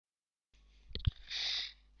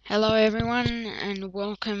Hello everyone and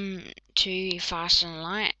welcome to Fast and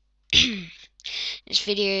Light. This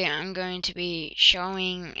video I'm going to be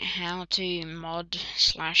showing how to mod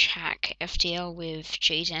 / hack FTL with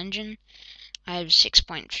Cheat Engine. I have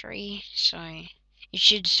 6.3, so it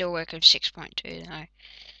should still work with 6.2 though.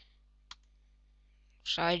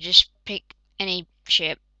 So I just pick any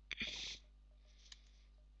ship.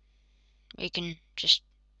 You can just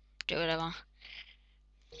do whatever.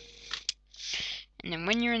 And then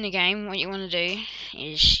when you're in the game, what you want to do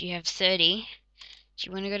is you have 30. So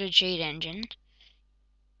you want to go to Cheat Engine.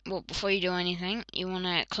 Well, before you do anything, you want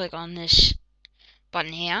to click on this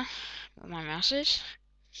button here, where my mouse is,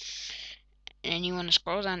 and you want to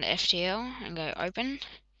scroll down to FTL and go open.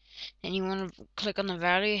 Then you want to click on the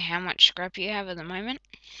value, how much scrap you have at the moment.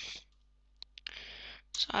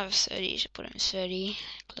 So I have 30, so put in 30,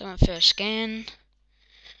 click on first scan.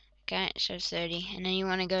 Okay, so 30, and then you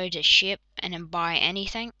want to go to ship and then buy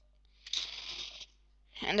anything.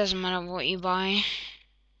 It doesn't matter what you buy,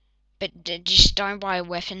 but just don't buy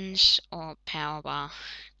weapons or power bar.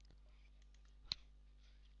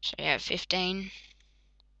 So you have 15.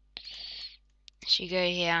 So you go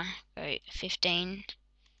here, go 15,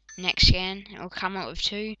 next scan, it will come up with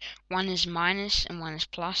two. One is minus and one is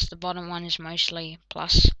plus. The bottom one is mostly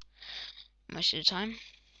plus most of the time.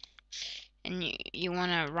 And you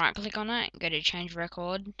want to right click on it, go to change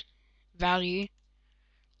record, value,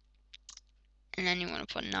 and then you want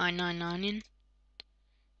to put 999 in.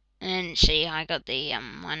 And see, I got the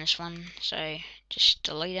 -1, so just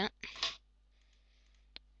delete it.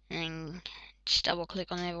 And just double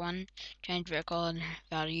click on the other one, change record,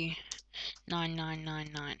 value,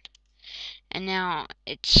 9999. And now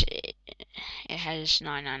it has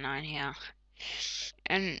 999 here.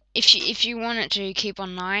 And if you want it to keep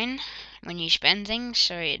on 9 when you spend things,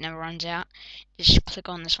 so it never runs out, just click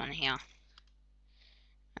on this one here.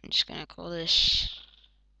 I'm just gonna call this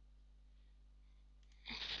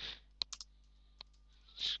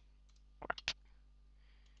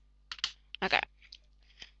okay.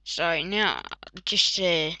 So now, just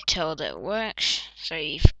to tell that it works, so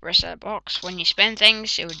you press that box. When you spend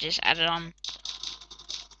things, it would just add it on.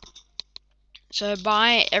 So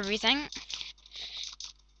buy everything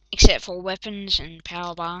except for weapons and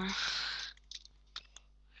power bar.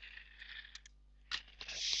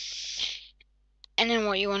 And then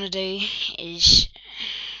what you want to do is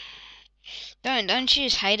don't you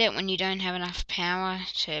just hate it when you don't have enough power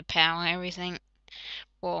to power everything?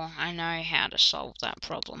 Well, I know how to solve that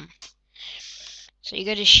problem. So you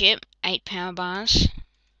go to ship, 8 power bars.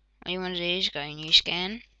 What you want to do is go new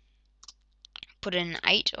scan, put in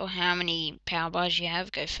 8 or how many power bars you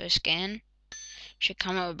have, go first scan. Should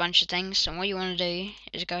come up with a bunch of things. So what you want to do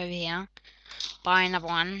is go over here, buy another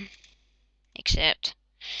one, accept.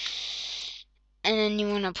 And then you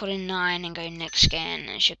want to put in 9 and go next scan.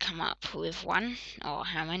 It should come up with 1 or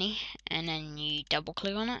how many. And then you double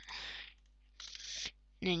click on it.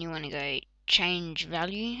 And then you want to go change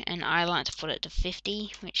value. And I like to put it to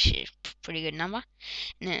 50, which is a pretty good number.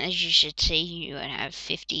 And then as you should see, you would have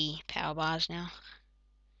 50 power bars now.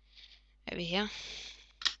 Over here.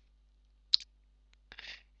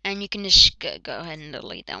 And you can just go ahead and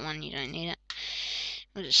delete that one. You don't need it.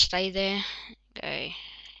 We'll just stay there. Go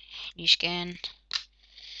new scan.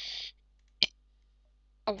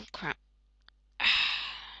 Oh crap.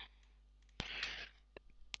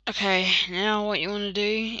 Okay, now what you want to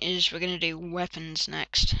do is we're going to do weapons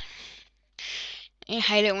next. You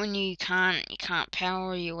hate it when you can't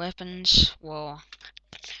power your weapons. Well,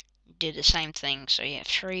 do the same thing. So you have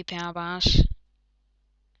 3 power bars.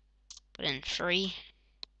 Put in 3.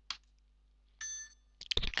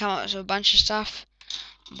 Come up with a bunch of stuff.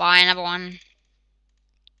 Buy another one.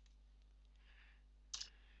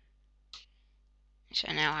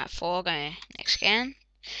 So now I have 4. Go next scan.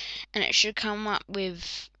 And it should come up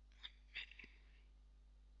with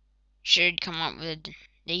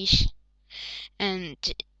these. And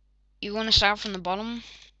you want to start from the bottom.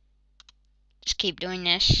 Just keep doing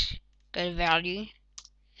this. Go to value.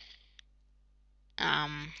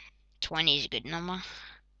 20 is a good number.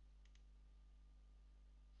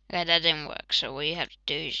 Okay, that didn't work, so what you have to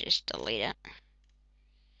do is just delete it.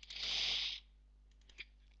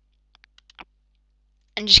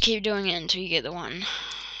 And just keep doing it until you get the 1.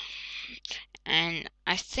 And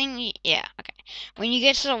I think, yeah, okay. When you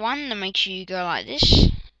get to the 1, then make sure you go like this.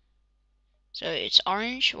 So it's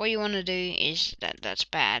orange. What you want to do is, that's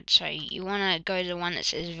bad. So you want to go to the one that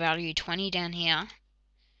says value 20 down here.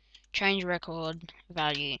 Change record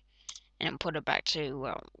value. And put it back to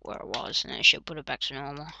where it was. And it should put it back to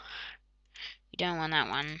normal. You don't want that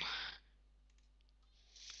one.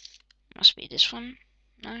 Must be this one.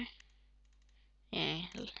 No? Yeah,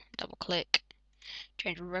 double click.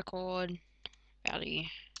 Change record. Value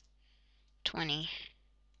 20.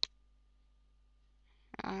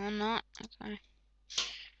 Oh, not? Okay.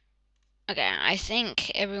 Okay, I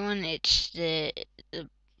think everyone, it's the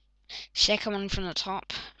second one from the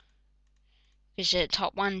top. Because the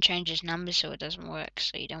top one changes numbers so it doesn't work,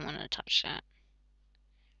 so you don't want to touch that.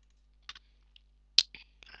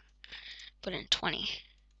 Put in 20.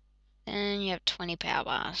 Then you have 20 power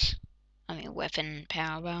bars. I mean, weapon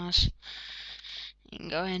power bars. You can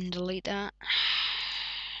go ahead and delete that.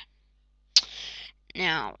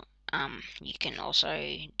 Now, you can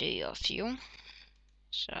also do your fuel.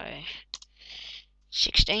 So,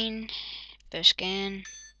 16, first scan.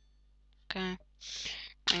 Okay.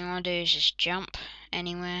 What you want to do is just jump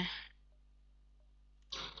anywhere.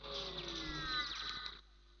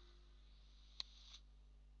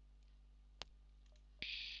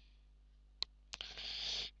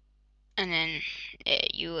 And then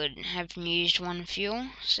you would have used one fuel,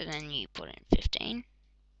 so then you put in 15.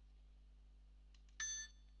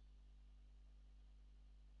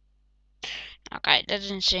 Okay, it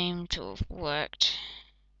doesn't seem to have worked.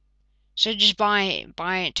 So just buy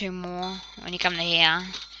 2 more when you come to here.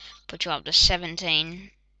 Put you up to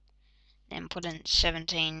 17. Then put in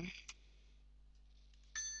 17.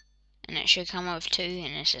 And it should come with 2,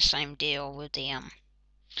 and it's the same deal with the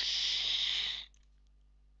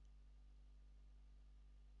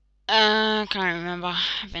I can't remember.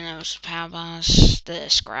 I think it was power bars, the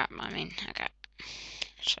scrap, I mean. Okay.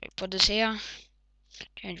 So put this here.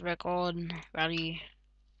 Change record, value.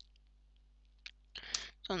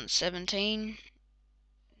 It's on 17.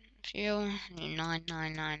 Fuel,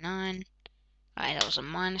 9999. Alright, that was a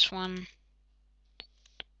 -1.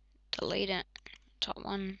 Delete it. Top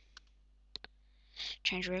one.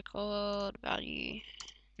 Change record, value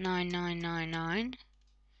 9999.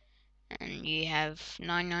 And you have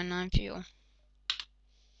 999 fuel.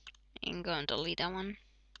 You can go and delete that one.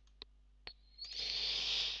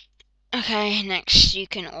 Okay, next you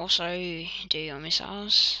can also do your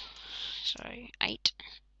missiles. So 8.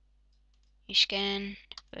 You scan,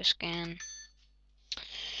 first scan.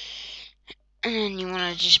 And then you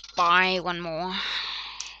want to just buy one more.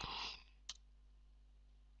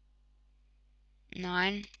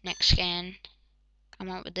 9, next scan. Come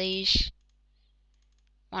up with these.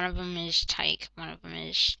 One of them is take, one of them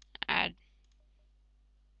is add.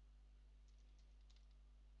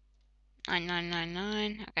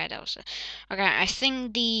 9999. Okay, that was it. Okay, I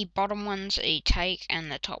think the bottom one's a take and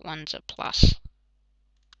the top one's a plus.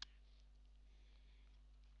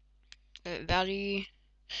 Value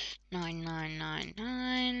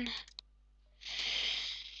 9999.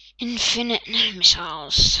 Infinite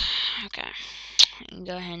missiles. Okay, you can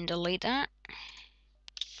go ahead and delete that.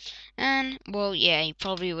 And, well, yeah, you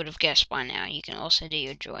probably would have guessed by now, you can also do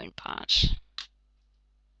your joint parts.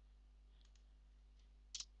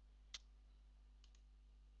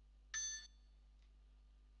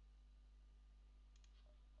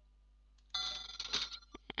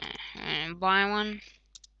 And buy one.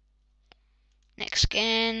 Next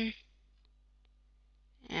scan.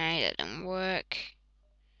 That didn't work.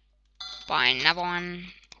 Buy another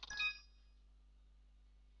one.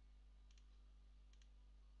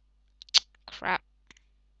 Crap.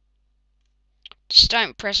 Just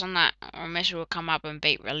don't press on that, or else it will come up and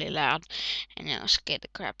beep really loud, and it'll scare the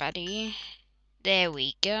crap out of you. There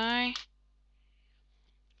we go.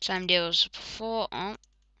 Same deal as before. Oh.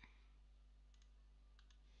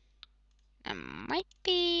 That might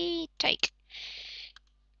be take.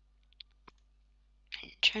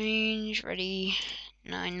 Change, ready,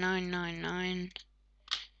 9999.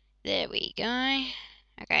 There we go.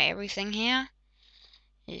 Okay, everything here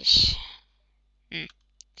is...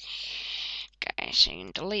 Okay, so you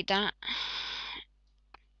can delete that.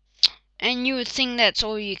 And you would think that's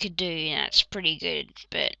all you could do, that's pretty good,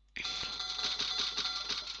 but...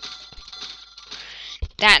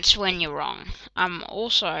 That's when you're wrong. I'm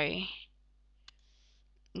also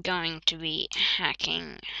going to be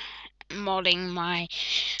modding my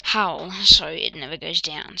hull so it never goes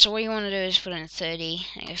down. So what you want to do is put in 30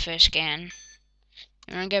 and go first scan.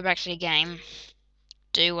 You want to go back to the game,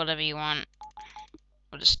 do whatever you want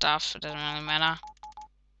with the stuff, it doesn't really matter.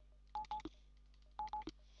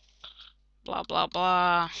 Blah blah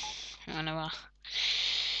blah, whatever.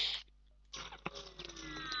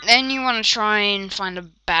 Then you want to try and find a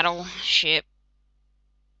battleship.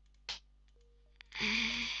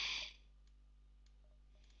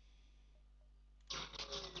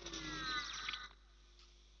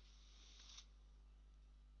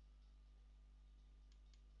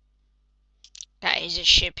 Okay, use this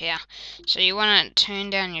ship here. So you want to turn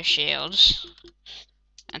down your shields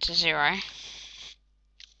to 0.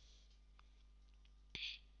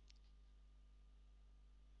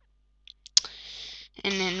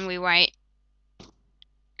 And then we wait.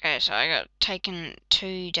 Okay, so I got taken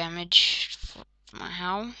 2 damage for my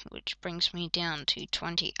hull, which brings me down to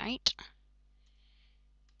 28.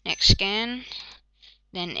 Next scan.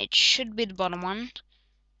 Then it should be the bottom one.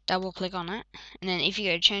 Double click on it. And then if you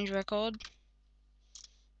go change record,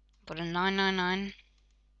 put a 999.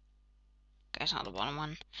 Okay, it's not the bottom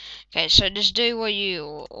one. Okay, so just do what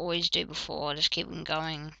you always do before. Just keep them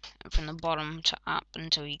going from the bottom to up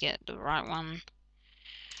until you get the right one.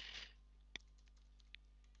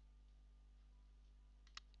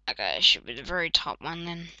 Okay, it should be the very top one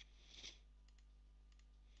then.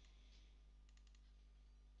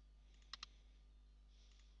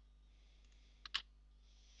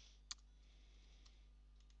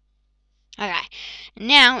 Okay,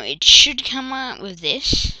 now it should come out with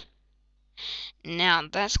this. Now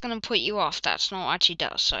that's gonna put you off. That's not what she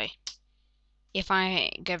does. So if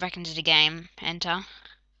I go back into the game, enter.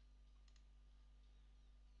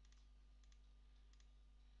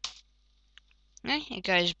 Okay, it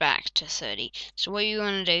goes back to 30. So what you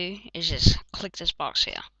want to do is just click this box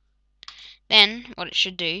here. Then what it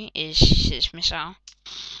should do is this missile.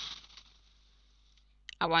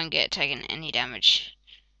 I won't get taken any damage.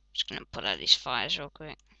 Just gonna put out these fires real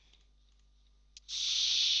quick.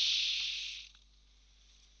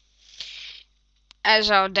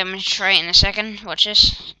 As I'll demonstrate in a second, watch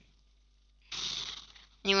this.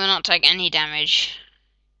 You will not take any damage.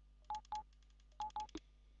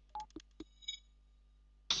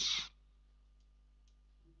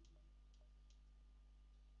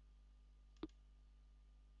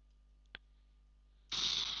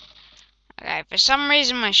 Okay, for some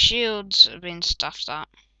reason my shields have been stuffed up.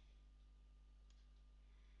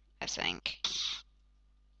 I think.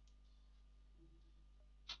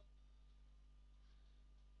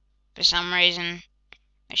 For some reason,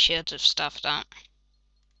 my shields have stuffed up.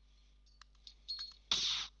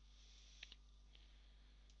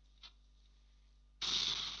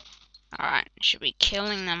 Alright, should be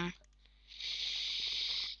killing them.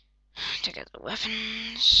 To get the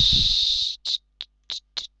weapons.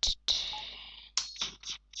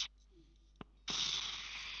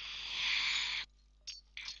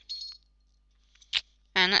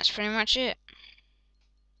 And that's pretty much it.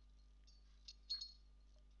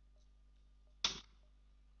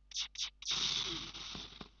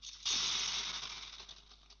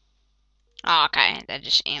 Oh, okay, that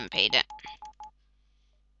just EMP'd it.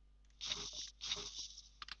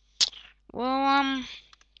 Well,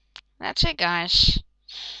 that's it, guys.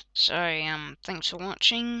 So, thanks for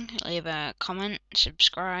watching. Leave a comment,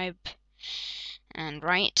 subscribe, and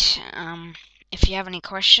rate. If you have any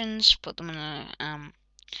questions, put them in the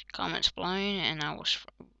comments below, and I will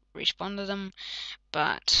respond to them.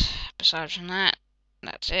 But besides from that,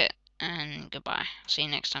 that's it, and goodbye. See you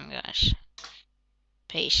next time, guys.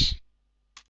 Peace.